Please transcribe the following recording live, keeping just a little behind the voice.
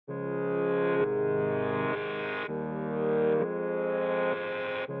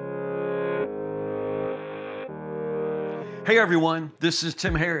Hey everyone, this is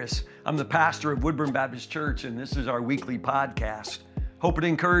Tim Harris. I'm the pastor of Woodburn Baptist Church, and this is our weekly podcast. Hope it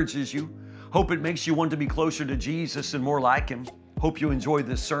encourages you. Hope it makes you want to be closer to Jesus and more like Him. Hope you enjoy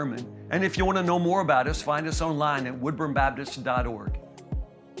this sermon. And if you want to know more about us, find us online at woodburnbaptist.org.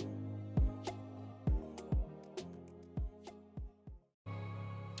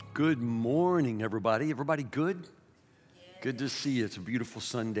 Good morning, everybody. Everybody good? Good to see you. It's a beautiful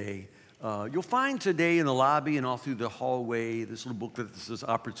Sunday. You'll find today in the lobby and all through the hallway this little booklet that says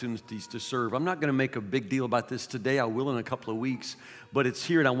Opportunities to Serve. I'm not going to make a big deal about this today. I will in a couple of weeks, but it's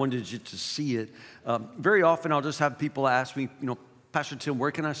here and I wanted you to see it. Very often I'll just have people ask me, Pastor Tim,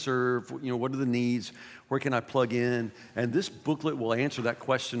 where can I serve? What are the needs? Where can I plug in? And this booklet will answer that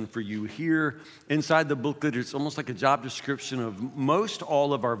question for you. Here inside the booklet, it's almost like a job description of most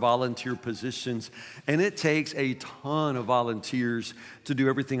all of our volunteer positions. And it takes a ton of volunteers to do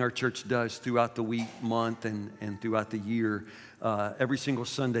everything our church does throughout the week, month, and throughout the year. Every single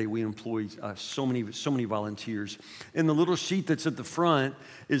Sunday, we employ so many volunteers. And the little sheet that's at the front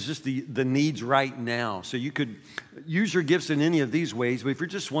is just the needs right now. So you could use your gifts in any of these ways, but if you're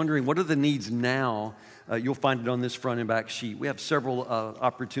just wondering, what are the needs now, you'll find it on this front and back sheet. We have several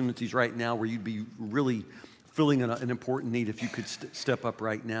opportunities right now where you'd be really filling an important need if you could step up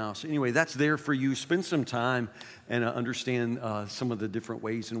right now. So anyway, that's there for you. Spend some time and understand some of the different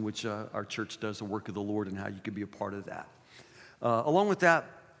ways in which our church does the work of the Lord and how you could be a part of that. Along with that,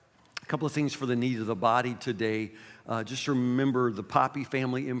 a couple of things for the need of the body today. Just remember the Poppy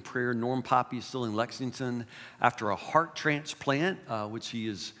family in prayer. Norm Poppy is still in Lexington after a heart transplant, which he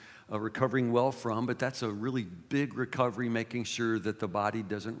is recovering well from, but that's a really big recovery, making sure that the body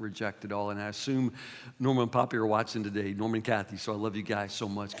doesn't reject it all. And I assume Norm and Poppy are watching today, Norm and Kathy, so I love you guys so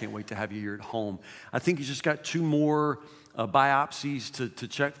much. Can't wait to have you here at home. I think he's just got 2 more biopsies to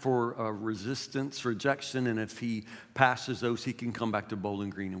check for resistance, rejection, and if he passes those, he can come back to Bowling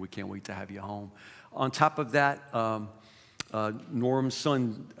Green, and we can't wait to have you home. On top of that, Norm's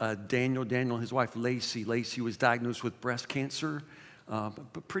son, Daniel and his wife, Lacey was diagnosed with breast cancer,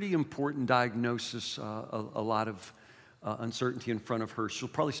 but pretty important diagnosis, a lot of uncertainty in front of her. She'll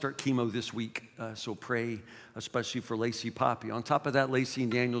probably start chemo this week, so pray especially for Lacey Poppy. On top of that, Lacey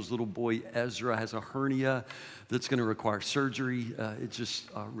and Daniel's little boy, Ezra, has a hernia that's going to require surgery. It's just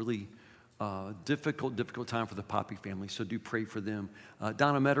really difficult time for the Poppy family, so do pray for them.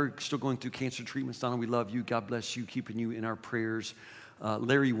 Donna Metter, still going through cancer treatments. Donna, we love you. God bless you, keeping you in our prayers.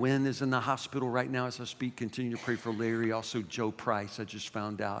 Larry Wynn is in the hospital right now as I speak. Continue to pray for Larry. Also, Joe Price, I just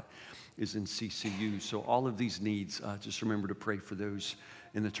found out, is in CCU. So all of these needs, just remember to pray for those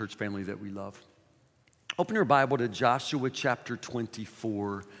in the church family that we love. Open your Bible to Joshua chapter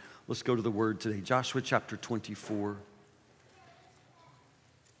 24. Let's go to the word today. Joshua chapter 24.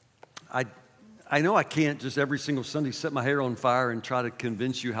 I know I can't just every single Sunday set my hair on fire and try to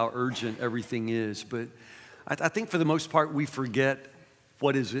convince you how urgent everything is, but I think for the most part we forget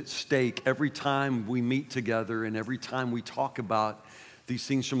what is at stake every time we meet together and every time we talk about these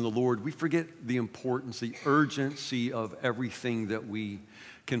things from the Lord. We forget the importance, the urgency of everything that we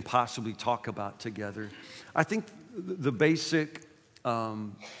can possibly talk about together. I think the basic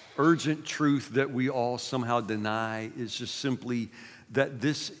urgent truth that we all somehow deny is just simply that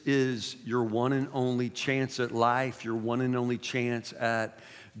this is your one and only chance at life, your one and only chance at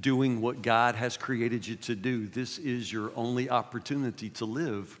doing what God has created you to do. This is your only opportunity to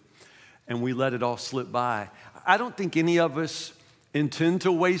live, and we let it all slip by. I don't think any of us intend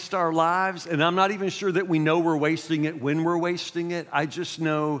to waste our lives, and I'm not even sure that we know we're wasting it when we're wasting it. I just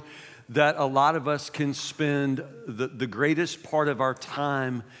know that a lot of us can spend the greatest part of our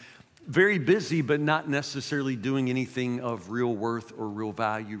time very busy, but not necessarily doing anything of real worth or real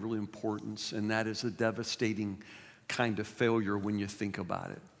value, real importance, and that is a devastating kind of failure when you think about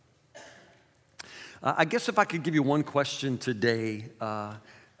it. I guess if I could give you one question today,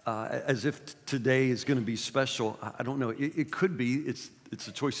 as if today is going to be special, I don't know, it could be, it's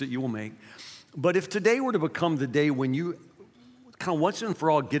a choice that you will make, but if today were to become the day when you kind of once and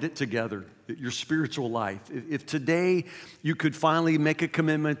for all get it together, your spiritual life, if today you could finally make a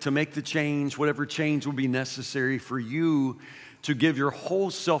commitment to make the change, whatever change will be necessary for you to give your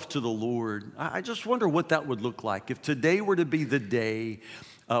whole self to the Lord, I just wonder what that would look like. If today were to be the day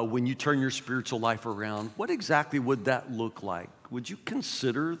when you turn your spiritual life around, what exactly would that look like? Would you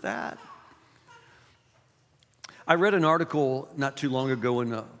consider that? I read an article not too long ago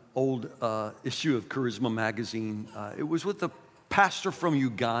in an old issue of Charisma magazine. It was with a pastor from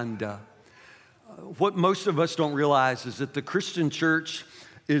Uganda. What most of us don't realize is that the Christian church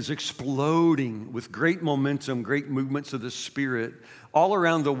is exploding with great momentum, great movements of the Spirit all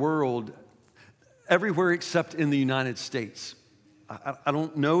around the world everywhere except in the United States. I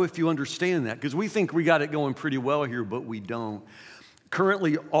don't know if you understand that, because we think we got it going pretty well here, but we don't.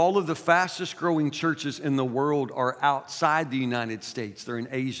 Currently, all of the fastest growing churches in the world are outside the United States. They're in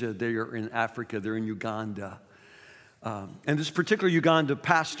Asia, they're in Africa, they're in Uganda. And this particular Uganda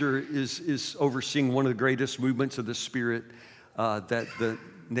pastor is overseeing one of the greatest movements of the Spirit that the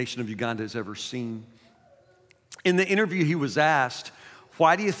nation of Uganda has ever seen. In the interview, he was asked,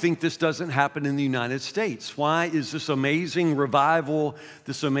 why do you think this doesn't happen in the United States? Why is this amazing revival,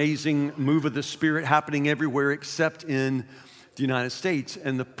 this amazing move of the Spirit happening everywhere except in the United States?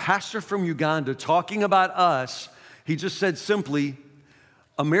 And the pastor from Uganda, talking about us, he just said simply,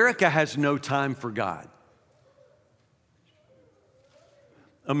 America has no time for God.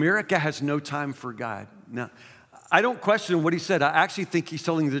 America has no time for God. Now, I don't question what he said. I actually think he's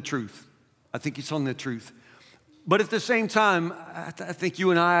telling the truth. I think he's telling the truth. But at the same time, I think you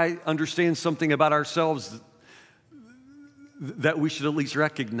and I understand something about ourselves that we should at least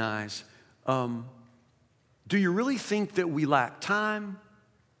recognize. Do you really think that we lack time,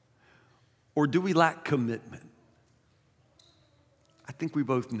 or do we lack commitment? I think we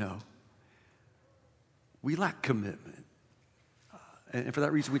both know. We lack commitment. And for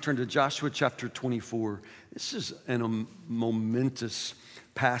that reason, we turn to Joshua chapter 24. This is a momentous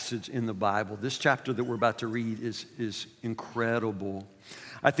passage in the Bible. This chapter that we're about to read is incredible.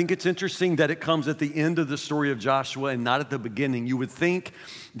 I think it's interesting that it comes at the end of the story of Joshua and not at the beginning. You would think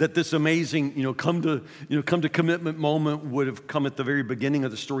that this amazing, come to commitment moment would have come at the very beginning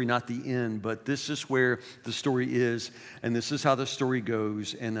of the story, not the end. But this is where the story is, and this is how the story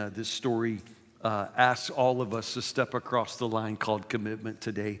goes. And this story asks all of us to step across the line called commitment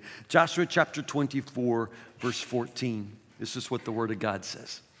today. Joshua chapter 24, verse 14. This is what the Word of God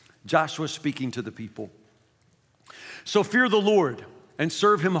says. Joshua speaking to the people. So fear the Lord and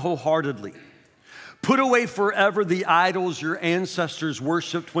serve him wholeheartedly. Put away forever the idols your ancestors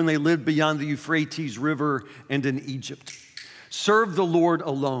worshiped when they lived beyond the Euphrates River and in Egypt. Serve the Lord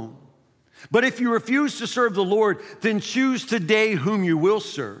alone. But if you refuse to serve the Lord, then choose today whom you will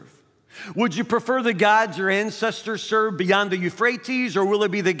serve. Would you prefer the gods your ancestors served beyond the Euphrates, or will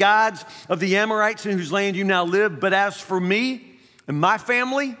it be the gods of the Amorites in whose land you now live? But as for me and my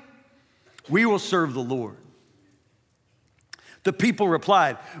family, we will serve the Lord. The people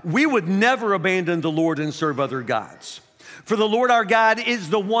replied, we would never abandon the Lord and serve other gods. For the Lord our God is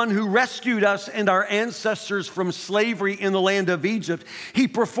the one who rescued us and our ancestors from slavery in the land of Egypt. He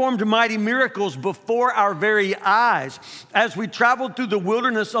performed mighty miracles before our very eyes. As we traveled through the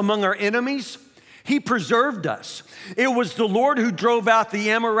wilderness among our enemies, he preserved us. It was the Lord who drove out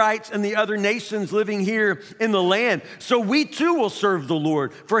the Amorites and the other nations living here in the land. So we too will serve the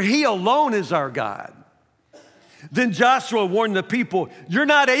Lord, for he alone is our God. Then Joshua warned the people, you're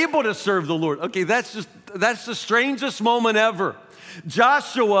not able to serve the Lord. Okay, that's the strangest moment ever.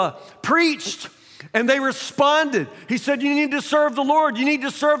 Joshua preached and they responded. He said, you need to serve the Lord. You need to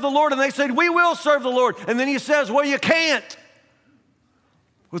serve the Lord. And they said, we will serve the Lord. And then he says, well, you can't.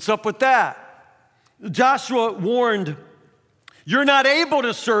 What's up with that? Joshua warned, you're not able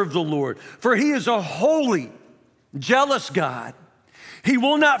to serve the Lord, for he is a holy, jealous God. He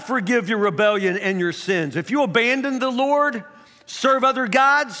will not forgive your rebellion and your sins. If you abandon the Lord, serve other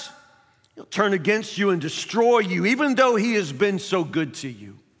gods, he'll turn against you and destroy you, even though he has been so good to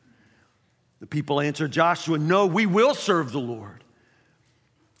you. The people answered Joshua, no, we will serve the Lord.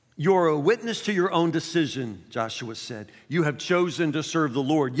 You're a witness to your own decision, Joshua said. You have chosen to serve the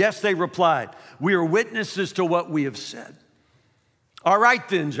Lord. Yes, they replied, we are witnesses to what we have said. All right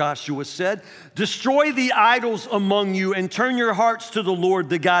then, Joshua said, destroy the idols among you and turn your hearts to the Lord,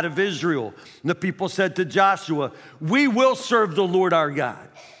 the God of Israel. And the people said to Joshua, we will serve the Lord our God.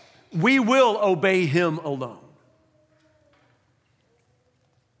 We will obey him alone.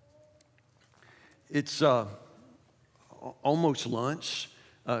 It's almost lunch,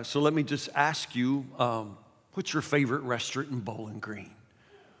 so let me just ask you, what's your favorite restaurant in Bowling Green?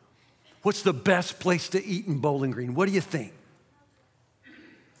 What's the best place to eat in Bowling Green? What do you think?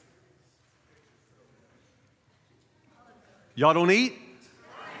 Y'all don't eat?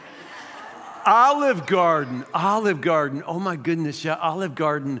 Olive Garden. Oh my goodness, yeah, Olive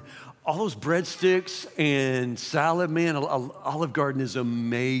Garden. All those breadsticks and salad, man, Olive Garden is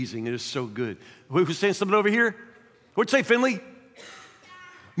amazing. It is so good. Who's saying something over here? What'd you say, Finley?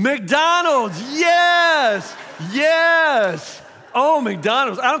 McDonald's, yes. Oh,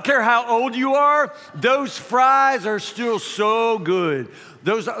 McDonald's. I don't care how old you are, those fries are still so good.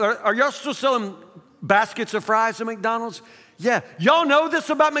 Are y'all still selling baskets of fries at McDonald's? Yeah, y'all know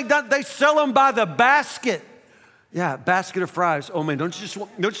this about McDonald's? They sell them by the basket. Yeah, basket of fries. Oh man, don't you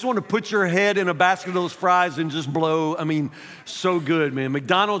just want to put your head in a basket of those fries and just blow? I mean, so good, man.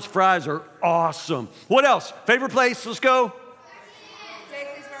 McDonald's fries are awesome. What else? Favorite place? Let's go.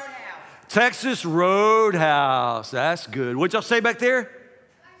 Texas Roadhouse. Texas Roadhouse. That's good. What'd y'all say back there?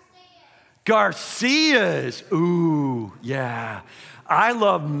 Garcia's. Ooh, yeah. I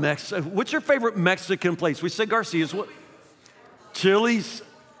love Mexico. What's your favorite Mexican place? We say Garcia's. What? Chili's,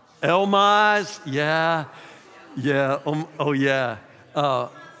 El Mas. Yeah. Yeah. Oh yeah.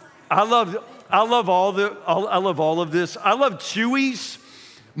 I love all of this. I love Chewy's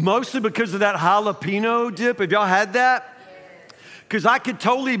mostly because of that jalapeno dip. Have y'all had that? Because I could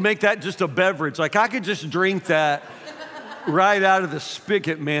totally make that just a beverage. Like I could just drink that right out of the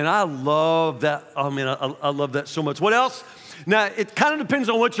spigot, man. I love that. I mean, I love that so much. What else? Now, it kind of depends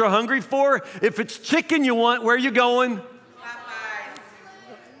on what you're hungry for. If it's chicken you want, where are you going? Popeyes.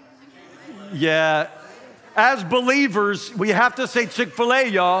 Yeah. As believers, we have to say Chick-fil-A,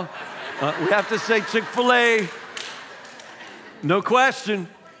 y'all. We have to say Chick-fil-A. No question.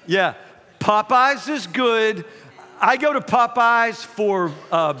 Yeah. Popeyes is good. I go to Popeyes for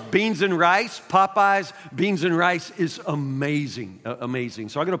beans and rice. Popeyes beans and rice is amazing, amazing.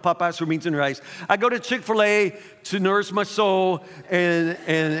 So I go to Popeyes for beans and rice. I go to Chick-fil-A to nourish my soul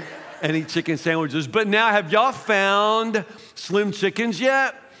and eat chicken sandwiches. But now, have y'all found Slim Chickens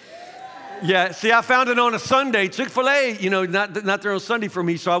yet? Yeah, see, I found it on a Sunday. Chick-fil-A, not there on Sunday for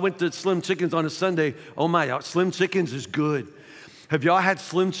me, so I went to Slim Chickens on a Sunday. Oh my, Slim Chickens is good. Have y'all had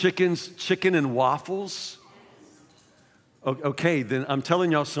Slim Chickens chicken and waffles? Okay, then I'm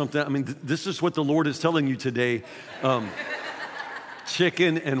telling y'all something. I mean, this is what the Lord is telling you today.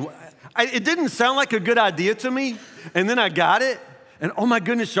 Chicken and, it didn't sound like a good idea to me, and then I got it. And oh my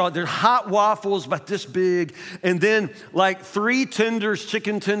goodness, y'all, they're hot waffles about this big. And then like 3 tenders,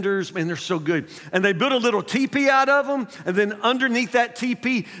 chicken tenders, man, they're so good. And they built a little teepee out of them. And then underneath that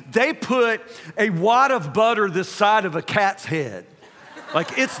teepee, they put a wad of butter the size of a cat's head.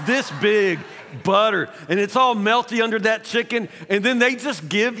 Like it's this big butter. And it's all melty under that chicken. And then they just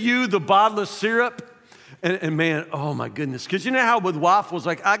give you the bottle of syrup. And man, oh my goodness. Because you know how with waffles,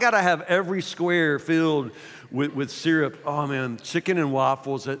 like I got to have every square filled with syrup. Oh man, chicken and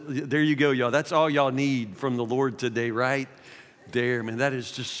waffles. There you go, y'all. That's all y'all need from the Lord today, right there, man. That is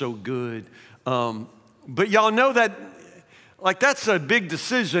just so good. But y'all know that, like that's a big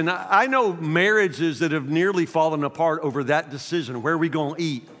decision. I know marriages that have nearly fallen apart over that decision. Where are we going to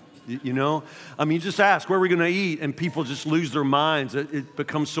eat? You know? I mean, you just ask, where are we going to eat? And people just lose their minds. It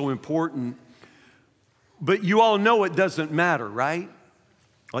becomes so important. But you all know it doesn't matter, right?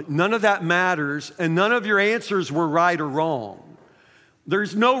 Like none of that matters, and none of your answers were right or wrong.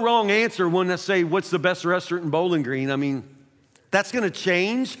 There's no wrong answer when I say, what's the best restaurant in Bowling Green? I mean, that's gonna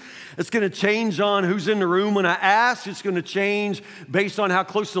change. It's gonna change on who's in the room when I ask. It's gonna change based on how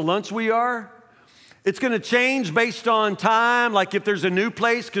close to lunch we are. It's gonna change based on time, like if there's a new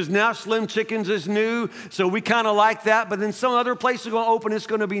place, because now Slim Chickens is new, so we kind of like that, but then some other place is gonna open, it's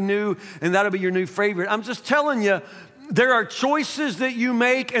gonna be new, and that'll be your new favorite. I'm just telling you, there are choices that you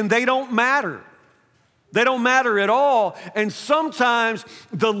make and they don't matter. They don't matter at all. And sometimes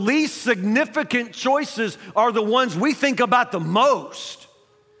the least significant choices are the ones we think about the most.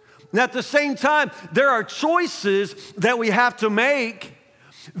 And at the same time, there are choices that we have to make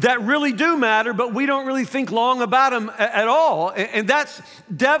that really do matter, but we don't really think long about them at all. And that's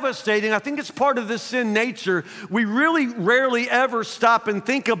devastating. I think it's part of the sin nature. We really rarely ever stop and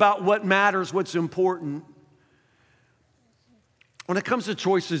think about what matters, what's important. When it comes to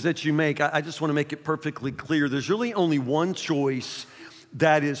choices that you make, I just want to make it perfectly clear. There's really only one choice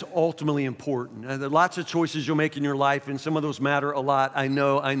that is ultimately important. There are lots of choices you'll make in your life, and some of those matter a lot. I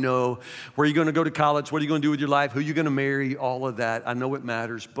know. Where are you going to go to college? What are you going to do with your life? Who are you going to marry? All of that. I know it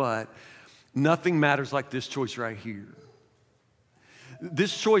matters, but nothing matters like this choice right here.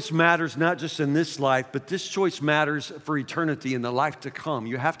 This choice matters not just in this life, but this choice matters for eternity and the life to come.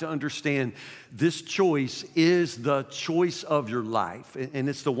 You have to understand this choice is the choice of your life, and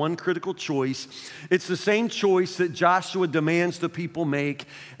it's the one critical choice. It's the same choice that Joshua demands the people make.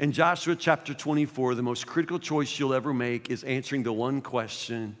 In Joshua chapter 24, the most critical choice you'll ever make is answering the one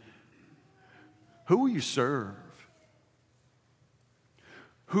question: who will you serve?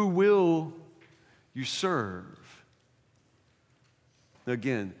 Who will you serve?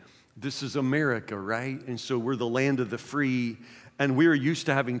 Again, this is America, right? And so we're the land of the free, and we're used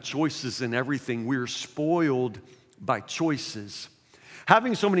to having choices in everything. We're spoiled by choices.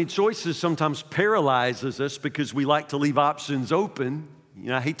 Having so many choices sometimes paralyzes us because we like to leave options open.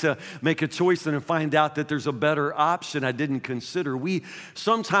 I hate to make a choice and then find out that there's a better option I didn't consider. We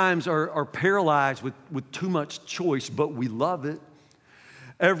sometimes are paralyzed with too much choice, but we love it.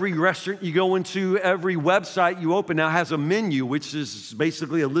 Every restaurant you go into, every website you open now has a menu, which is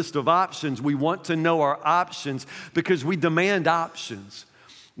basically a list of options. We want to know our options because we demand options.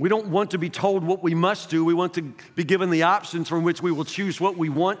 We don't want to be told what we must do. We want to be given the options from which we will choose what we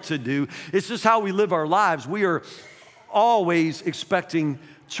want to do. It's just how we live our lives. We are always expecting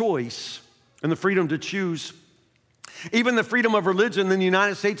choice and the freedom to choose. Even the freedom of religion in the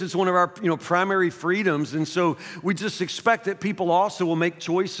United States is one of our primary freedoms. And so we just expect that people also will make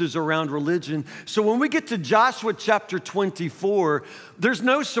choices around religion. So when we get to Joshua chapter 24, there's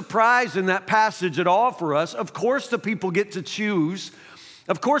no surprise in that passage at all for us. Of course, the people get to choose.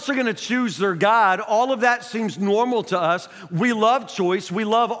 Of course, they're going to choose their God. All of that seems normal to us. We love choice. We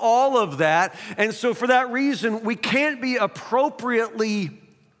love all of that. And so for that reason, we can't be appropriately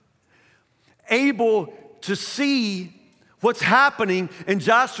able to see what's happening in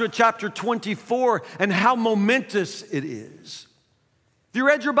Joshua chapter 24 and how momentous it is. Have you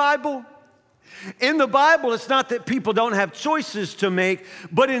read your Bible? In the Bible, it's not that people don't have choices to make,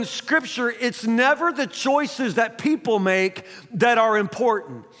 but in Scripture, it's never the choices that people make that are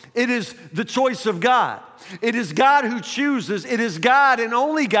important. It is the choice of God. It is God who chooses. It is God and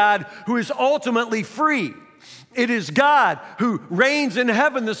only God who is ultimately free. It is God who reigns in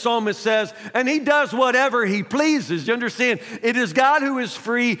heaven, the psalmist says, and he does whatever he pleases. You understand? It is God who is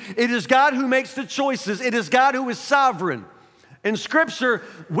free. It is God who makes the choices. It is God who is sovereign. In Scripture,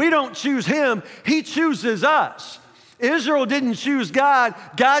 we don't choose him. He chooses us. Israel didn't choose God.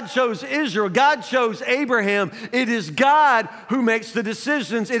 God chose Israel. God chose Abraham. It is God who makes the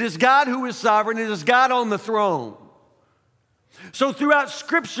decisions. It is God who is sovereign. It is God on the throne. So throughout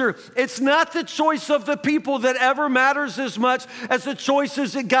Scripture, it's not the choice of the people that ever matters as much as the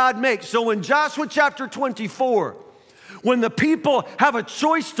choices that God makes. So in Joshua chapter 24, when the people have a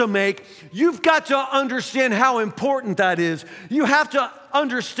choice to make, you've got to understand how important that is. You have to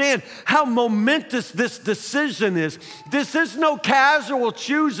understand how momentous this decision is. This is no casual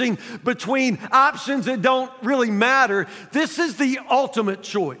choosing between options that don't really matter. This is the ultimate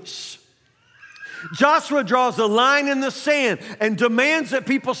choice. Joshua draws a line in the sand and demands that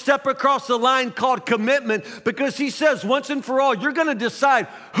people step across the line called commitment, because he says once and for all, you're going to decide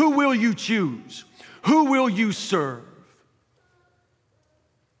who will you choose, who will you serve.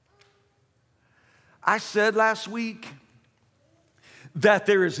 I said last week that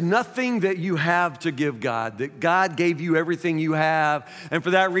there is nothing that you have to give God, that God gave you everything you have, and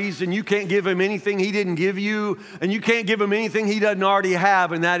for that reason, you can't give him anything he didn't give you, and you can't give him anything he doesn't already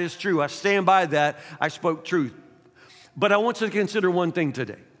have, and that is true. I stand by that. I spoke truth. But I want you to consider one thing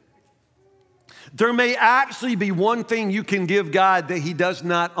today. There may actually be one thing you can give God that he does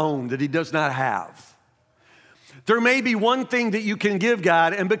not own, that he does not have. There may be one thing that you can give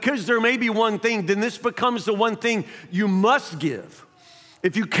God, and because there may be one thing, then this becomes the one thing you must give.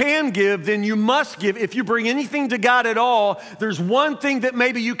 If you can give, then you must give. If you bring anything to God at all, there's one thing that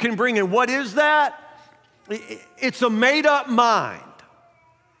maybe you can bring. And what is that? It's a made-up mind.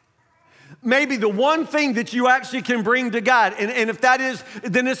 Maybe the one thing that you actually can bring to God. And if that is,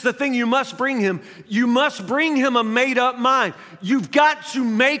 then it's the thing you must bring him. You must bring him a made-up mind. You've got to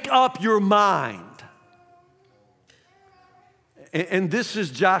make up your mind. And this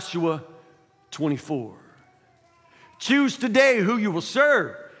is Joshua 24. Choose today who you will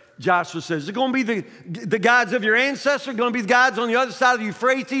serve, Joshua says. Is it going to be the gods of your ancestors? Going to be the gods on the other side of the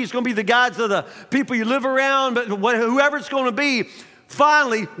Euphrates? It's going to be the gods of the people you live around? But whoever it's going to be,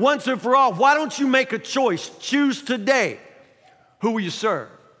 finally, once and for all, why don't you make a choice? Choose today who will you serve.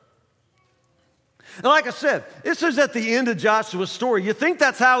 And like I said, this is at the end of Joshua's story. You think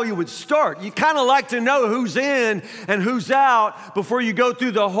that's how he would start. You kind of like to know who's in and who's out before you go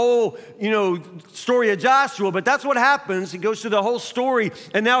through the whole, story of Joshua. But that's what happens. He goes through the whole story.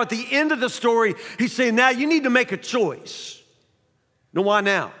 And now at the end of the story, he's saying, now you need to make a choice. Now, why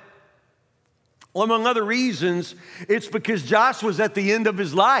now? Well, among other reasons, it's because Joshua's at the end of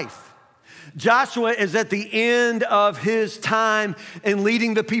his life. Joshua is at the end of his time in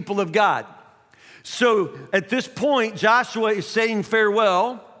leading the people of God. So at this point, Joshua is saying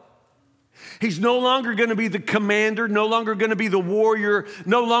farewell. He's no longer going to be the commander, no longer going to be the warrior,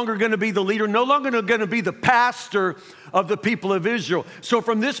 no longer going to be the leader, no longer going to be the pastor of the people of Israel. So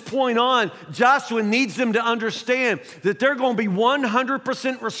from this point on, Joshua needs them to understand that they're going to be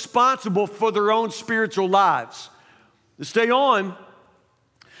 100% responsible for their own spiritual lives. To stay on,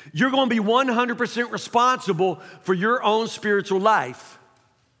 you're going to be 100% responsible for your own spiritual life.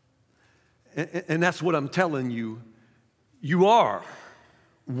 And that's what I'm telling you, you are.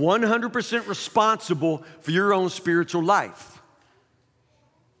 100% responsible for your own spiritual life.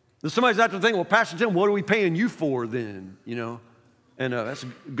 Now somebody's out there thinking, well, Pastor Tim, what are we paying you for then? And that's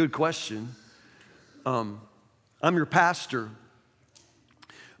a good question. I'm your pastor,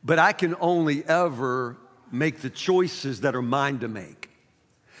 but I can only ever make the choices that are mine to make.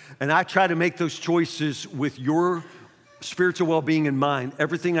 And I try to make those choices with your spiritual well-being in mind.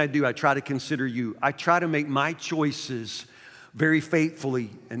 Everything I do, I try to consider you. I try to make my choices very faithfully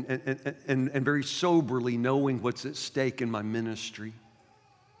and very soberly, knowing what's at stake in my ministry.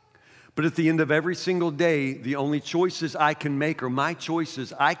 But at the end of every single day, the only choices I can make are my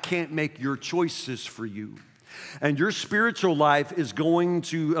choices. I can't make your choices for you. And your spiritual life is going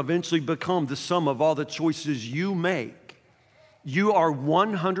to eventually become the sum of all the choices you make. You are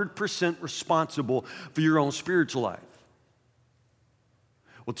 100% responsible for your own spiritual life.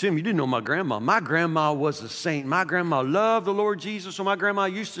 Well, Tim, you didn't know my grandma. My grandma was a saint. My grandma loved the Lord Jesus, so my grandma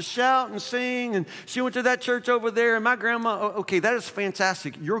used to shout and sing, and she went to that church over there, and my grandma, okay, that is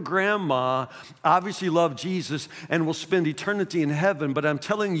fantastic. Your grandma obviously loved Jesus and will spend eternity in heaven, but I'm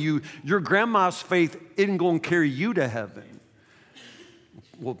telling you, your grandma's faith isn't going to carry you to heaven.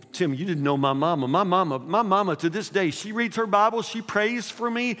 Well, Tim, you didn't know my mama. My mama, to this day, she reads her Bible, she prays for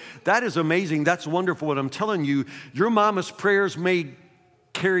me. That is amazing. That's wonderful. What I'm telling you, your mama's prayers may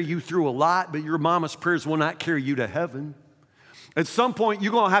carry you through a lot, but your mama's prayers will not carry you to heaven. At some point,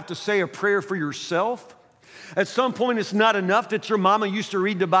 you're going to have to say a prayer for yourself. At some point, it's not enough that your mama used to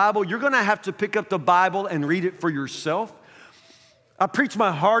read the Bible. You're going to have to pick up the Bible and read it for yourself. I preach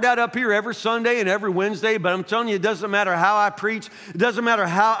my heart out up here every Sunday and every Wednesday, but I'm telling you, it doesn't matter how I preach. It doesn't matter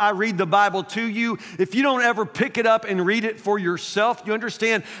how I read the Bible to you. If you don't ever pick it up and read it for yourself, you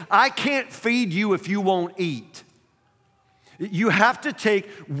understand, I can't feed you if you won't eat. You have to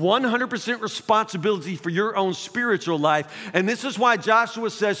take 100% responsibility for your own spiritual life. And this is why Joshua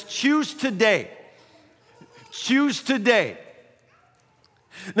says, choose today. Choose today.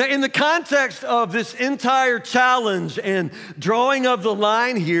 Now, in the context of this entire challenge and drawing of the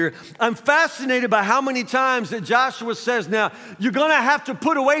line here, I'm fascinated by how many times that Joshua says, now, you're going to have to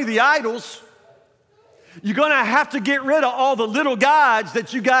put away the idols. You're going to have to get rid of all the little gods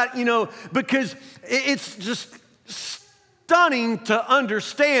that you got, because it's just stunning to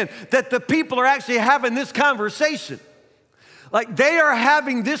understand that the people are actually having this conversation. Like they are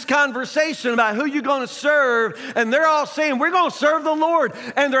having this conversation about who you're going to serve, and they're all saying, we're going to serve the Lord.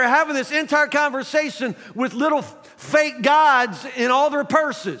 And they're having this entire conversation with little fake gods in all their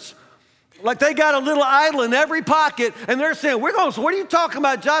purses. Like they got a little idol in every pocket, and they're saying, what are you talking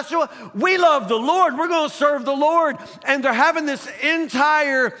about, Joshua? We love the Lord. We're going to serve the Lord. And they're having this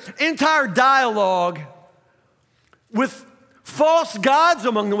entire dialogue with false gods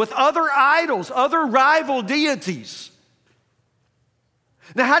among them, with other idols, other rival deities.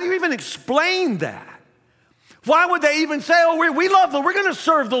 Now, how do you even explain that? Why would they even say, we love the Lord, we're going to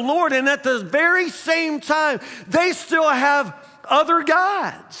serve the Lord, and at the very same time, they still have other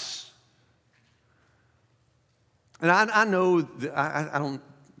gods? And I know, I don't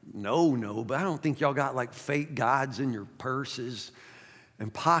know, but I don't think y'all got like fake gods in your purses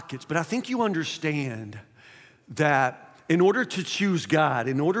and pockets, but I think you understand that in order to choose God,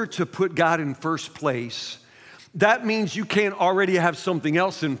 in order to put God in first place, that means you can't already have something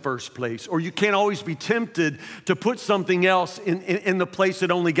else in first place, or you can't always be tempted to put something else in the place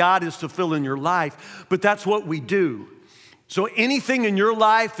that only God is to fill in your life, but that's what we do. So anything in your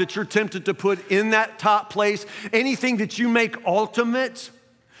life that you're tempted to put in that top place, anything that you make ultimate,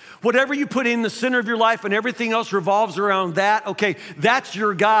 whatever you put in the center of your life and everything else revolves around that, okay, that's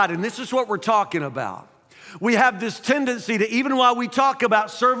your God, and this is what we're talking about. We have this tendency to, even while we talk about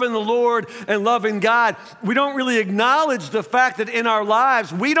serving the Lord and loving God, we don't really acknowledge the fact that in our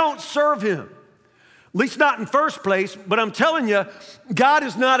lives, we don't serve Him. At least not in first place, but I'm telling you, God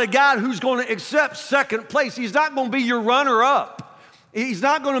is not a God who's going to accept second place. He's not going to be your runner-up. He's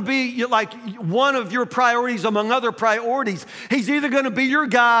not going to be like one of your priorities among other priorities. He's either going to be your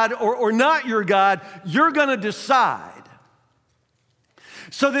God or not your God. You're going to decide.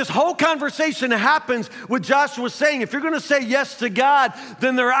 So this whole conversation happens with Joshua saying, if you're going to say yes to God,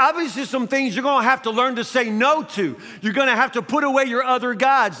 then there are obviously some things you're going to have to learn to say no to. You're going to have to put away your other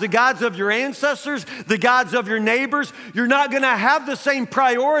gods, the gods of your ancestors, the gods of your neighbors. You're not going to have the same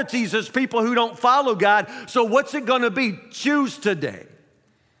priorities as people who don't follow God. So what's it going to be? Choose today.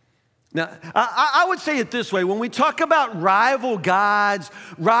 Now, I would say it this way. When we talk about rival gods,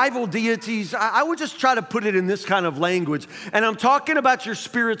 rival deities, I would just try to put it in this kind of language. And I'm talking about your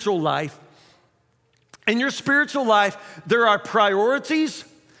spiritual life. In your spiritual life, there are priorities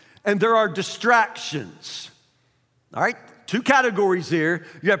and there are distractions. All right? Two categories there.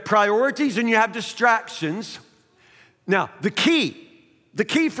 You have priorities and you have distractions. Now, the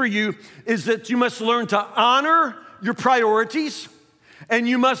key for you is that you must learn to honor your priorities and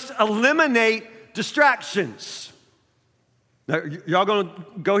you must eliminate distractions. Now, y'all gonna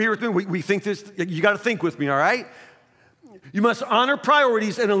go here with me? We think this, you gotta think with me, all right? You must honor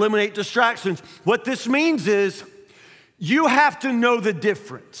priorities and eliminate distractions. What this means is you have to know the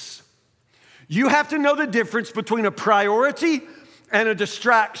difference. You have to know the difference between a priority and a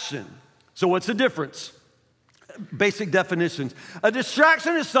distraction. So what's the difference? Basic definitions. A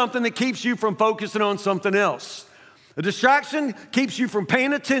distraction is something that keeps you from focusing on something else. A distraction keeps you from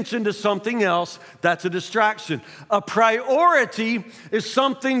paying attention to something else. That's a distraction. A priority is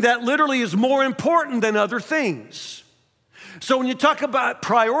something that literally is more important than other things. So when you talk about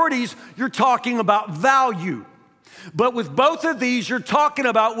priorities, you're talking about value. But with both of these, you're talking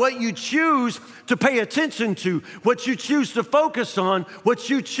about what you choose to pay attention to, what you choose to focus on, what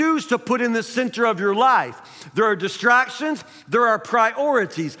you choose to put in the center of your life. There are distractions, there are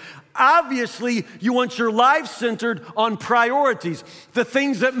priorities. Obviously, you want your life centered on priorities, the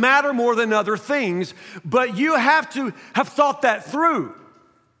things that matter more than other things, but you have to have thought that through.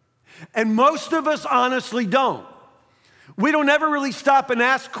 And most of us honestly don't. We don't ever really stop and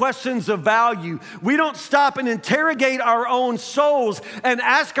ask questions of value. We don't stop and interrogate our own souls and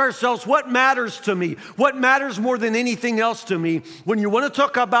ask ourselves, what matters to me? What matters more than anything else to me? When you want to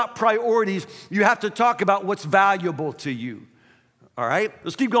talk about priorities, you have to talk about what's valuable to you. All right,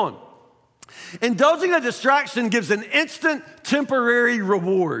 let's keep going. Indulging a distraction gives an instant temporary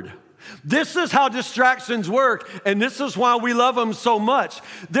reward. This is how distractions work, and this is why we love them so much.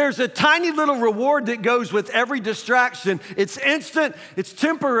 There's a tiny little reward that goes with every distraction. It's instant, it's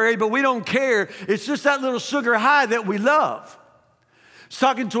temporary, but we don't care. It's just that little sugar high that we love. I was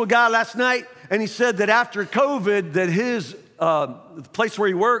talking to a guy last night, and he said that after COVID, that his the place where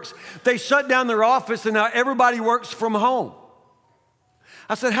he works, they shut down their office, and now everybody works from home.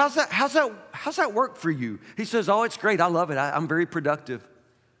 I said, how's that work for you? He says, oh, it's great. I love it. I'm very productive.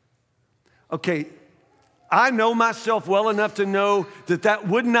 Okay, I know myself well enough to know that that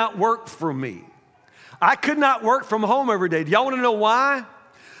would not work for me. I could not work from home every day. Do y'all want to know why?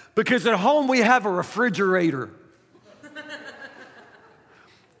 Because at home we have a refrigerator.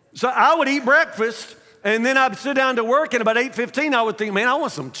 So I would eat breakfast and then I'd sit down to work, and about 8:15 I would think, man, I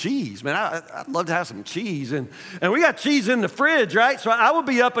want some cheese. Man, I'd love to have some cheese. And we got cheese in the fridge, right? So I would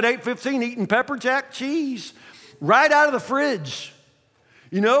be up at 8:15 eating pepper jack cheese right out of the fridge.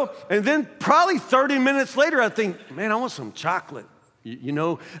 You know, and then probably 30 minutes later, I think, man, I want some chocolate, you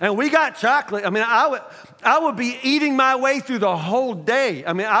know, and we got chocolate. I mean, I would be eating my way through the whole day.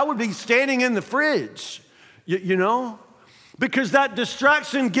 I mean, I would be standing in the fridge, you know, because that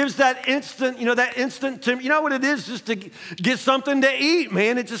distraction gives that instant, you know what it is, just to get something to eat,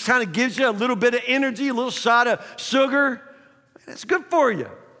 man. It just kind of gives you a little bit of energy, a little shot of sugar. It's good for you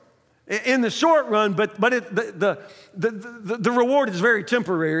in the short run, but the reward is very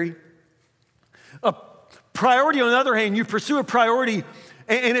temporary. A priority, on the other hand, you pursue a priority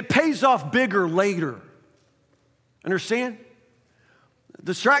and it pays off bigger later. Understand?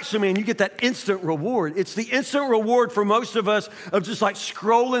 Distraction, man, you get that instant reward. It's the instant reward for most of us of just like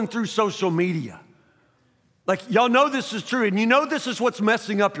scrolling through social media. Like, y'all know this is true, and you know this is what's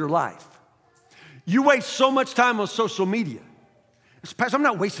messing up your life. You waste so much time on social media. Pastor, I'm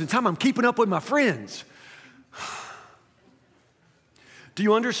not wasting time. I'm keeping up with my friends. Do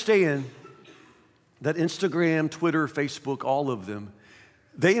you understand that Instagram, Twitter, Facebook, all of them,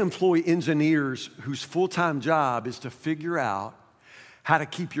 they employ engineers whose full-time job is to figure out how to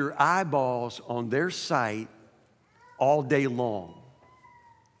keep your eyeballs on their site all day long.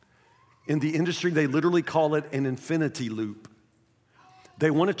 In the industry, they literally call it an infinity loop.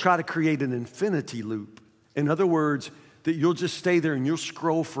 They want to try to create an infinity loop. In other words, that you'll just stay there and you'll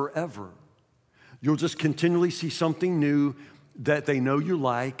scroll forever. You'll just continually see something new that they know you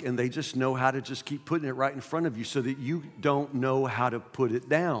like, and they just know how to just keep putting it right in front of you so that you don't know how to put it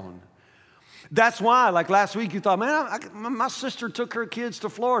down. That's why, like last week, you thought, man, my sister took her kids to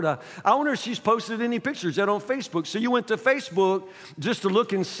Florida. I wonder if she's posted any pictures yet on Facebook. So you went to Facebook just to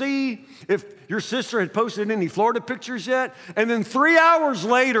look and see if your sister had posted any Florida pictures yet. And then 3 hours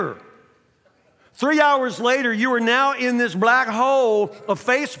later, you were now in this black hole of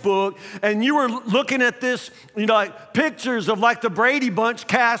Facebook, and you were looking at this, you know, like pictures of like the Brady Bunch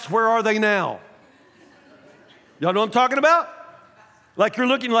cast. Where are they now? Y'all know what I'm talking about? Like you're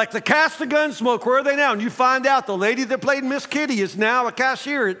looking like the cast of Gunsmoke. Where are they now? And you find out the lady that played Miss Kitty is now a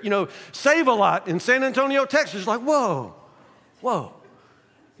cashier at, you know, Save-A-Lot in San Antonio, Texas. Like, whoa.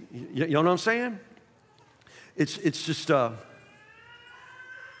 You know what I'm saying? It's just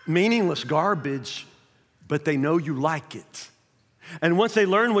meaningless garbage, but they know you like it. And once they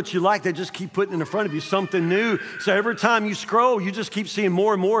learn what you like, they just keep putting in front of you something new. So every time you scroll, you just keep seeing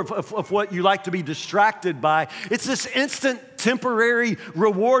more and more of what you like to be distracted by. It's this instant, temporary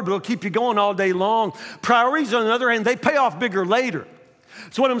reward, but it'll keep you going all day long. Priorities, on the other hand, they pay off bigger later.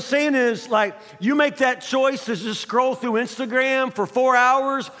 So what I'm saying is, like, you make that choice to just scroll through Instagram for 4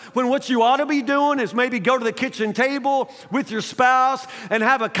 hours when what you ought to be doing is maybe go to the kitchen table with your spouse and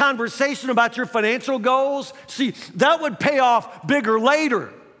have a conversation about your financial goals. See, that would pay off bigger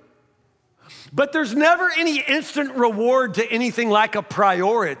later. But there's never any instant reward to anything like a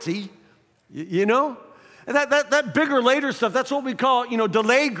priority, you know? And that bigger later stuff, that's what we call,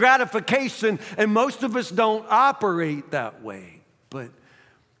 delayed gratification, and most of us don't operate that way. But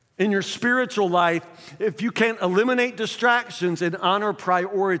in your spiritual life, if you can't eliminate distractions and honor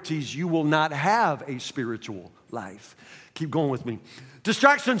priorities, you will not have a spiritual life. Keep going with me.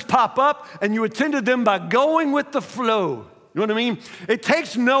 Distractions pop up and you attend to them by going with the flow. You know what I mean? It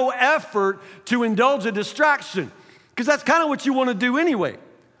takes no effort to indulge a distraction because that's kind of what you want to do anyway.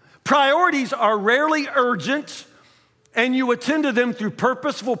 Priorities are rarely urgent and you attend to them through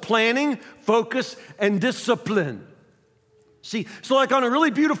purposeful planning, focus, and discipline. See, so like on a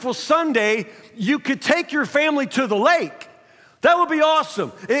really beautiful Sunday, you could take your family to the lake. That would be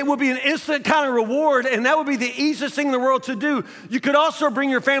awesome. It would be an instant kind of reward, and that would be the easiest thing in the world to do. You could also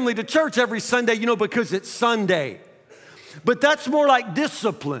bring your family to church every Sunday, because it's Sunday. But that's more like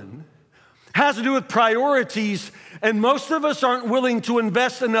discipline. Has to do with priorities, and most of us aren't willing to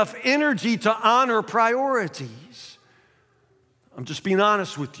invest enough energy to honor priorities. I'm just being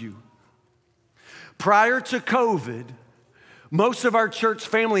honest with you. Prior to COVID, most of our church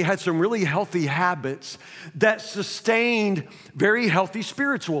family had some really healthy habits that sustained very healthy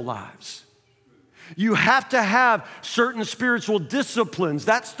spiritual lives. You have to have certain spiritual disciplines.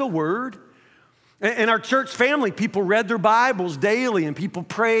 That's the word. In our church family, people read their Bibles daily and people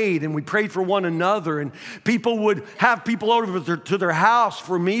prayed and we prayed for one another and people would have people over to their house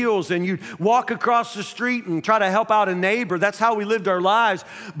for meals and you'd walk across the street and try to help out a neighbor. That's how we lived our lives.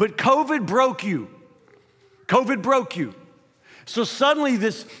 But COVID broke you. COVID broke you. So suddenly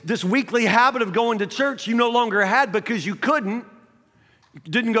this weekly habit of going to church you no longer had because you couldn't. You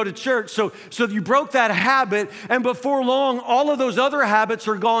didn't go to church. So you broke that habit, and before long, all of those other habits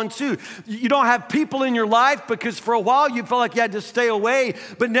are gone too. You don't have people in your life because for a while you felt like you had to stay away,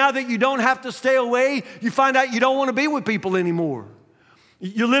 but now that you don't have to stay away, you find out you don't want to be with people anymore.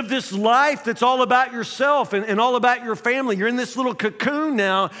 You live this life that's all about yourself and all about your family. You're in this little cocoon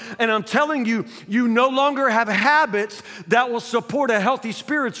now, and I'm telling you, you no longer have habits that will support a healthy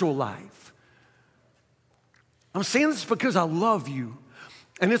spiritual life. I'm saying this because I love you,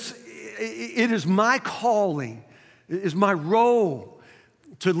 and it is my calling, it is my role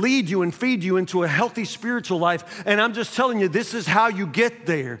to lead you and feed you into a healthy spiritual life. And I'm just telling you, this is how you get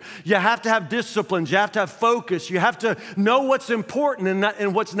there. You have to have disciplines. You have to have focus. You have to know what's important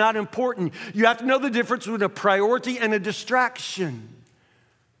and what's not important. You have to know the difference between a priority and a distraction.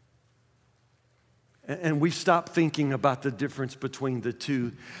 And we've stopped thinking about the difference between the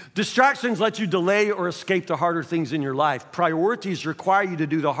two. Distractions let you delay or escape the harder things in your life. Priorities require you to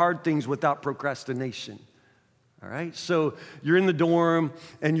do the hard things without procrastination. All right, so you're in the dorm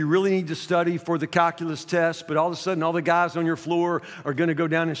and you really need to study for the calculus test, but all of a sudden all the guys on your floor are gonna go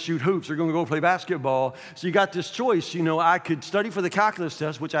down and shoot hoops. They're gonna go play basketball. So you got this choice, I could study for the calculus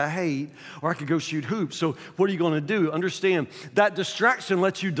test, which I hate, or I could go shoot hoops. So what are you gonna do? Understand, that distraction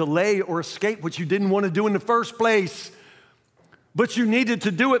lets you delay or escape what you didn't wanna do in the first place, but you needed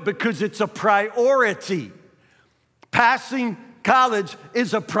to do it because it's a priority. Passing college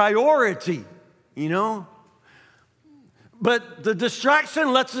is a priority, But the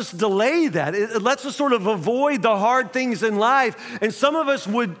distraction lets us delay that. It lets us sort of avoid the hard things in life. And some of us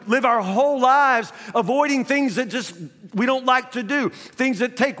would live our whole lives avoiding things that just we don't like to do, things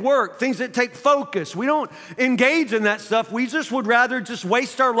that take work, things that take focus. We don't engage in that stuff. We just would rather just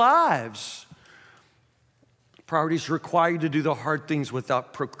waste our lives. Priorities require you to do the hard things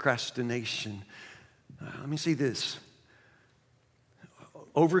without procrastination. Let me say this.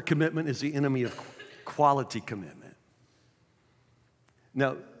 Overcommitment is the enemy of quality commitment.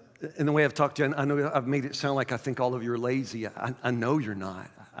 Now, in the way I've talked to you, I know I've made it sound like I think all of you are lazy. I know you're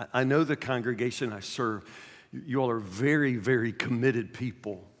not. I know the congregation I serve. You all are very, very committed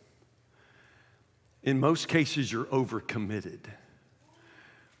people. In most cases, you're overcommitted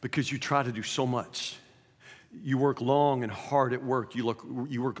because you try to do so much. You work long and hard at work. You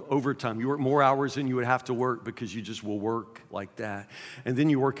work overtime. You work more hours than you would have to work because you just will work like that. And then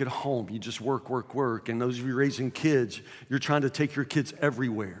you work at home. You just work. And those of you raising kids, you're trying to take your kids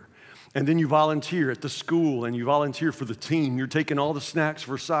everywhere. And then you volunteer at the school and you volunteer for the team. You're taking all the snacks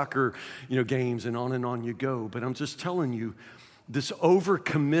for soccer, games, and on you go. But I'm just telling you, this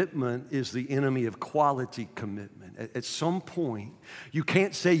overcommitment is the enemy of quality commitment. At some point, you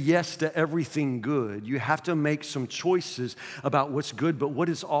can't say yes to everything good. You have to make some choices about what's good, but what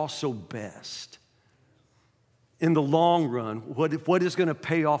is also best. In the long run, what is going to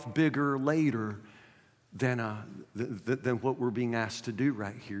pay off bigger later than what we're being asked to do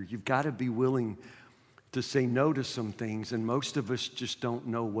right here? You've got to be willing to say no to some things, and most of us just don't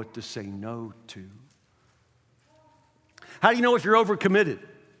know what to say no to. How do you know if you're overcommitted?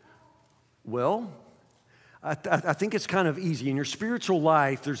 Well, I think it's kind of easy. In your spiritual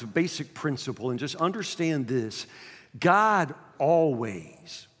life, there's a basic principle, and just understand this. God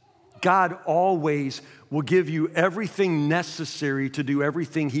always will give you everything necessary to do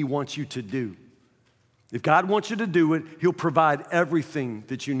everything He wants you to do. If God wants you to do it, He'll provide everything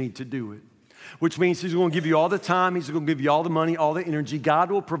that you need to do it, which means He's going to give you all the time, He's going to give you all the money, all the energy.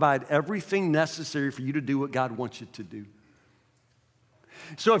 God will provide everything necessary for you to do what God wants you to do.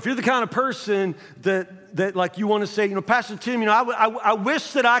 So if you're the kind of person that like you want to say, Pastor Tim, I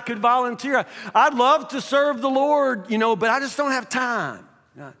wish that I could volunteer. I'd love to serve the Lord, but I just don't have time.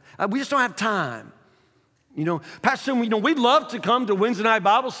 We just don't have time. Pastor Tim, we'd love to come to Wednesday night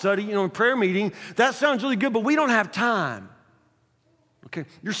Bible study, prayer meeting. That sounds really good, but we don't have time. Okay,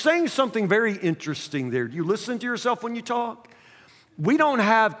 you're saying something very interesting there. Do you listen to yourself when you talk? We don't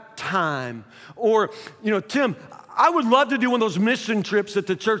have time. Or, Tim, I would love to do one of those mission trips that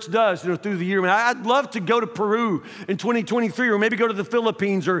the church does, through the year. I'd love to go to Peru in 2023, or maybe go to the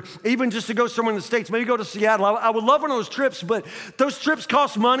Philippines, or even just to go somewhere in the States, maybe go to Seattle. I would love one of those trips, but those trips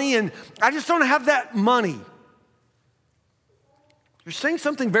cost money, and I just don't have that money. You're saying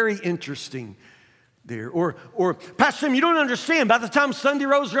something very interesting there. Or Pastor Tim, you don't understand. By the time Sunday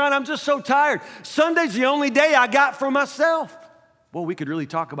rolls around, I'm just so tired. Sunday's the only day I got for myself. Well, we could really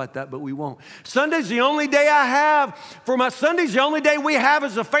talk about that, but we won't. Sunday's the only day I have Sunday's the only day we have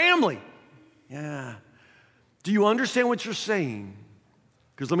as a family. Yeah. Do you understand what you're saying?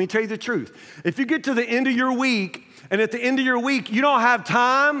 Because let me tell you the truth. If you get to the end of your week, and at the end of your week, you don't have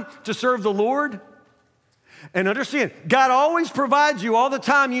time to serve the Lord, and understand, God always provides you all the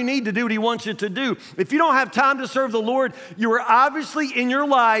time you need to do what He wants you to do. If you don't have time to serve the Lord, you are obviously in your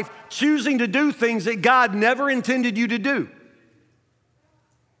life choosing to do things that God never intended you to do.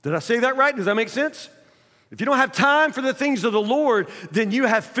 Did I say that right? Does that make sense? If you don't have time for the things of the Lord, then you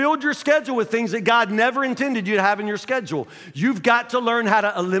have filled your schedule with things that God never intended you to have in your schedule. You've got to learn how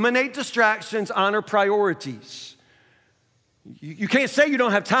to eliminate distractions, honor priorities. You can't say you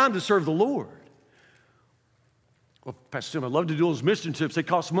don't have time to serve the Lord. Well, Pastor Tim, I'd love to do those mission trips. They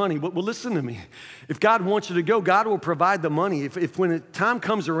cost money. Well, listen to me. If God wants you to go, God will provide the money. If when the time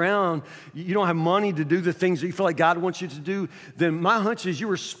comes around, you don't have money to do the things that you feel like God wants you to do, then my hunch is you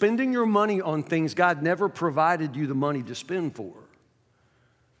are spending your money on things God never provided you the money to spend for.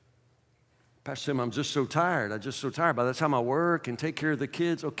 Pastor Tim, I'm just so tired. By the time I work and take care of the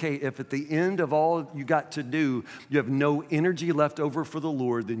kids, okay, if at the end of all you got to do, you have no energy left over for the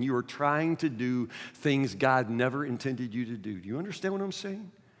Lord, then you are trying to do things God never intended you to do. Do you understand what I'm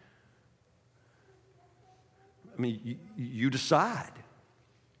saying? I mean, you decide.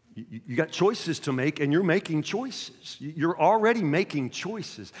 You got choices to make, and you're making choices. You're already making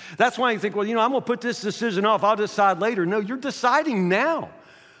choices. That's why you think, well, I'm going to put this decision off. I'll decide later. No, you're deciding now.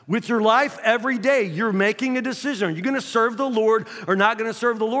 With your life every day, you're making a decision. Are you going to serve the Lord or not going to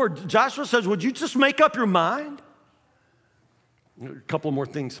serve the Lord? Joshua says, would you just make up your mind? A couple more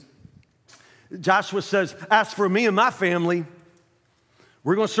things. Joshua says, as for me and my family,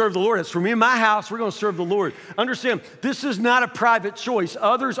 we're going to serve the Lord. As for me and my house, we're going to serve the Lord. Understand, this is not a private choice.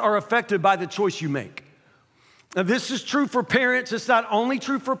 Others are affected by the choice you make. Now, this is true for parents. It's not only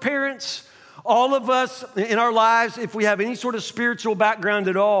true for parents. All of us in our lives, if we have any sort of spiritual background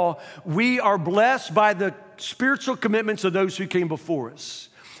at all, we are blessed by the spiritual commitments of those who came before us.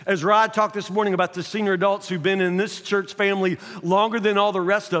 As Rod talked this morning about the senior adults who've been in this church family longer than all the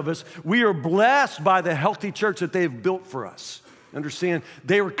rest of us, we are blessed by the healthy church that they've built for us. Understand?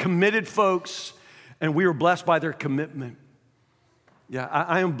 They were committed folks, and we are blessed by their commitment. Yeah,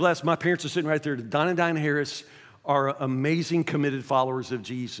 I am blessed. My parents are sitting right there. Don and Diane Harris are amazing, committed followers of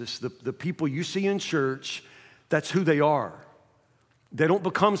Jesus. The people you see in church, that's who they are. They don't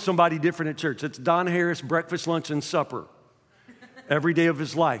become somebody different at church. It's Don Harris, breakfast, lunch, and supper every day of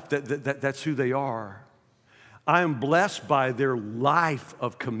his life. That's who they are. I am blessed by their life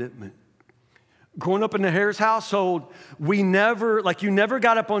of commitment. Growing up in the Harris household, we never, like you never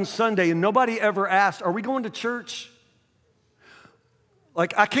got up on Sunday and nobody ever asked, are we going to church?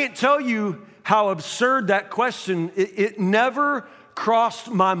 Like I can't tell you how absurd that question, it never crossed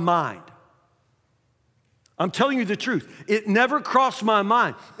my mind. I'm telling you the truth. It never crossed my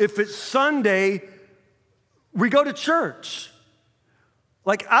mind. If it's Sunday, we go to church.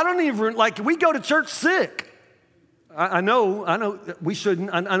 Like I don't even, like we go to church sick. I know, we shouldn't,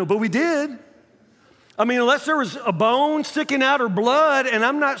 I know, but we did. I mean, unless there was a bone sticking out or blood, and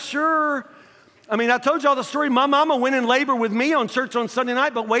I'm not sure. I mean, I told y'all the story. My mama went in labor with me on church on Sunday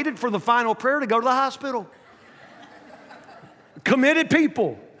night, but waited for the final prayer to go to the hospital. Committed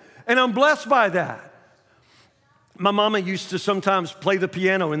people, and I'm blessed by that. My mama used to sometimes play the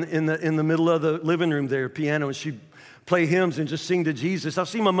piano in the middle of the living room there, piano, and she'd play hymns and just sing to Jesus. I've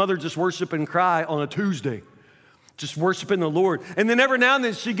seen my mother just worship and cry on a Tuesday. Just worshiping the Lord. And then every now and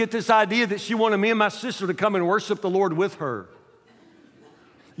then she'd get this idea that she wanted me and my sister to come and worship the Lord with her.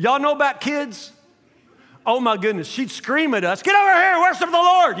 Y'all know about kids? Oh my goodness, she'd scream at us, get over here, worship the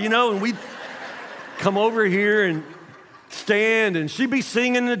Lord, you know, and we'd come over here and stand, and she'd be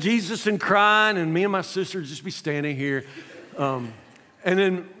singing to Jesus and crying, and me and my sister would just be standing here. And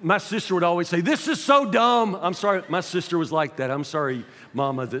then my sister would always say, this is so dumb. I'm sorry, my sister was like that. I'm sorry,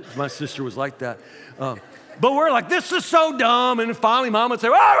 Mama, that my sister was like that. But we're like, this is so dumb. And finally, Mom would say,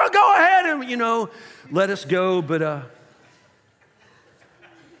 well, go ahead and, you know, let us go. But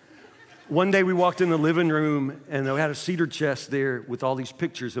one day we walked in the living room and they had a cedar chest there with all these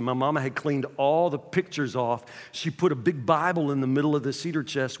pictures. And my mama had cleaned all the pictures off. She put a big Bible in the middle of the cedar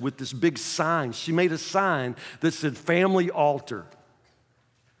chest with this big sign. She made a sign that said family altar.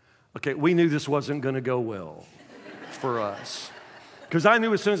 Okay, we knew this wasn't going to go well for us. Because I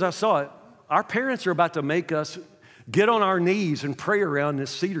knew as soon as I saw it, our parents are about to make us get on our knees and pray around this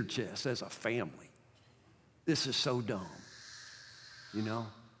cedar chest as a family. This is so dumb, you know?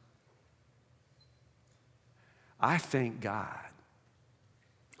 I thank God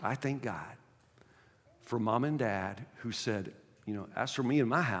for Mom and Dad who said, you know, as for me and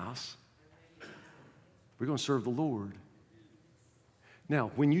my house, we're going to serve the Lord.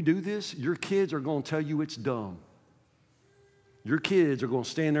 Now, when you do this, your kids are going to tell you it's dumb. Your kids are going to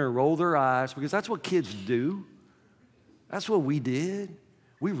stand there and roll their eyes because that's what kids do. That's what we did.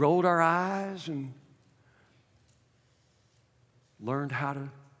 We rolled our eyes and learned how to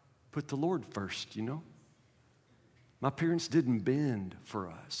put the Lord first, you know. My parents didn't bend for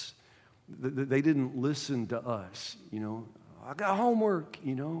us. They didn't listen to us, you know. I got homework,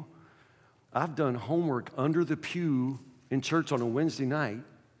 you know. I've done homework under the pew in church on a Wednesday night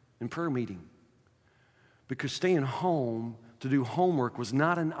in prayer meeting because staying home to do homework was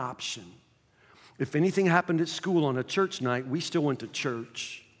not an option. If anything happened at school on a church night, we still went to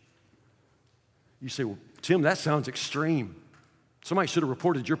church. You say, well, Tim, that sounds extreme. Somebody should have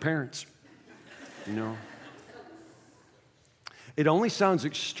reported your parents, you know. It only sounds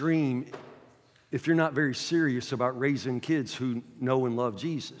extreme if you're not very serious about raising kids who know and love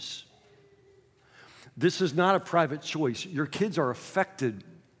Jesus. This is not a private choice. Your kids are affected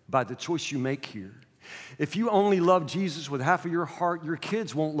by the choice you make here. If you only love Jesus with half of your heart, your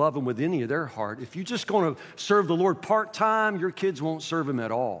kids won't love him with any of their heart. If you're just going to serve the Lord part-time, your kids won't serve him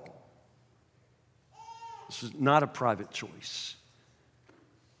at all. This is not a private choice.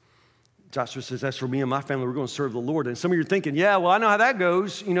 Joshua says, as for me and my family, we're going to serve the Lord. And some of you are thinking, yeah, well, I know how that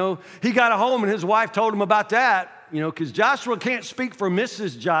goes. You know, he got a home and his wife told him about that. You know, because Joshua can't speak for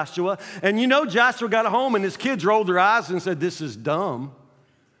Mrs. Joshua. And you know Joshua got a home and his kids rolled their eyes and said, this is dumb.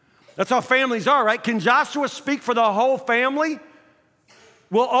 That's how families are, right? Can Joshua speak for the whole family?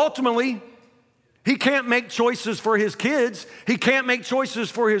 Well, ultimately, he can't make choices for his kids. He can't make choices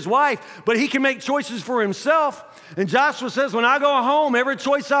for his wife, but he can make choices for himself. And Joshua says, when I go home, every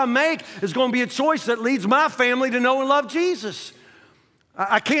choice I make is going to be a choice that leads my family to know and love Jesus.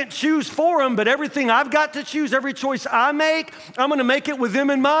 I can't choose for them, but everything I've got to choose, every choice I make, I'm going to make it with them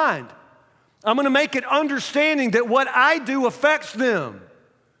in mind. I'm going to make it understanding that what I do affects them.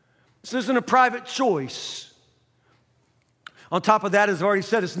 This isn't a private choice. On top of that, as I've already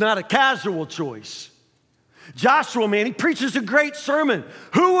said, it's not a casual choice. Joshua, man, he preaches a great sermon.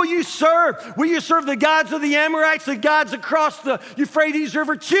 Who will you serve? Will you serve the gods of the Amorites, the gods across the Euphrates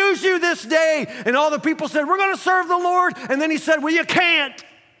River? Choose you this day. And all the people said, we're going to serve the Lord. And then he said, well, you can't.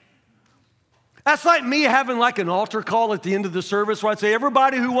 That's like me having like an altar call at the end of the service where I'd say,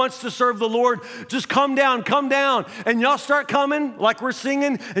 everybody who wants to serve the Lord, just come down. And y'all start coming like we're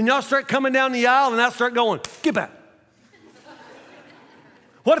singing, and y'all start coming down the aisle, and I start going, get back.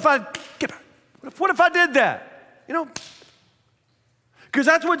 What if I did that? You know, because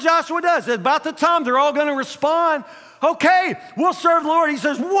that's what Joshua does. At about the time they're all going to respond, okay, we'll serve the Lord. He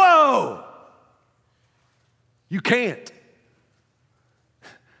says, whoa, you can't.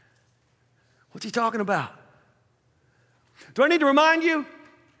 What's he talking about? Do I need to remind you?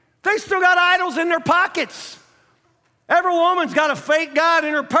 They still got idols in their pockets. Every woman's got a fake god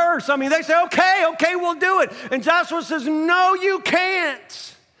in her purse. I mean, they say, okay, we'll do it. And Joshua says, no, you can't.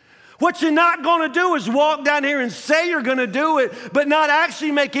 What you're not going to do is walk down here and say you're going to do it, but not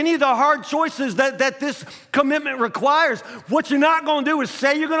actually make any of the hard choices that this commitment requires. What you're not going to do is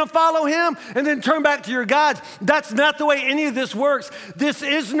say you're going to follow him and then turn back to your gods. That's not the way any of this works. This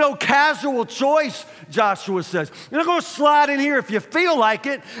is no casual choice, Joshua says. You're not going to slide in here if you feel like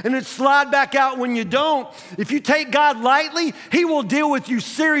it and then slide back out when you don't. If you take God lightly, he will deal with you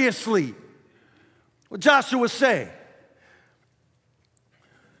seriously. What Joshua say?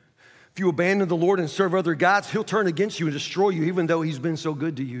 If you abandon the Lord and serve other gods, he'll turn against you and destroy you, even though he's been so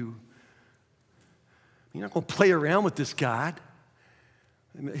good to you. You're not going to play around with this God.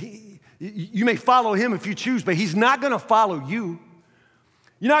 You may follow him if you choose, but he's not going to follow you.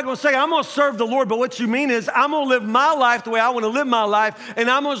 You're not going to say, I'm going to serve the Lord, but what you mean is I'm going to live my life the way I want to live my life, and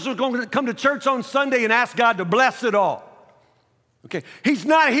I'm just going to come to church on Sunday and ask God to bless it all. Okay, he's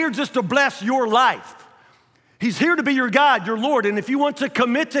not here just to bless your life. He's here to be your God, your Lord, and if you want to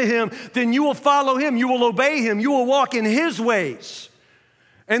commit to him, then you will follow him, you will obey him, you will walk in his ways,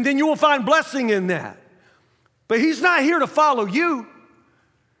 and then you will find blessing in that. But he's not here to follow you.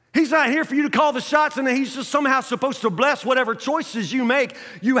 He's not here for you to call the shots, and then he's just somehow supposed to bless whatever choices you make.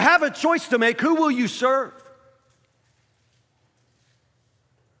 You have a choice to make. Who will you serve?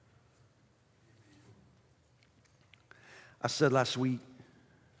 I said last week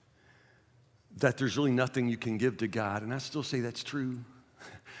that there's really nothing you can give to God, and I still say that's true.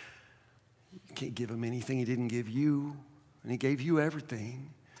 You can't give him anything he didn't give you, and he gave you everything.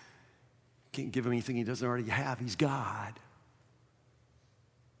 You can't give him anything he doesn't already have. He's God.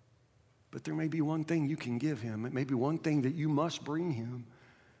 But there may be one thing you can give him. It may be one thing that you must bring him,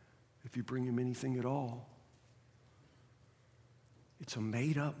 if you bring him anything at all. It's a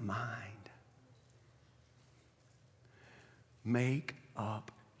made-up mind. Make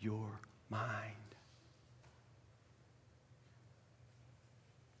up your mind.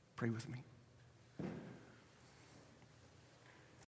 Pray with me.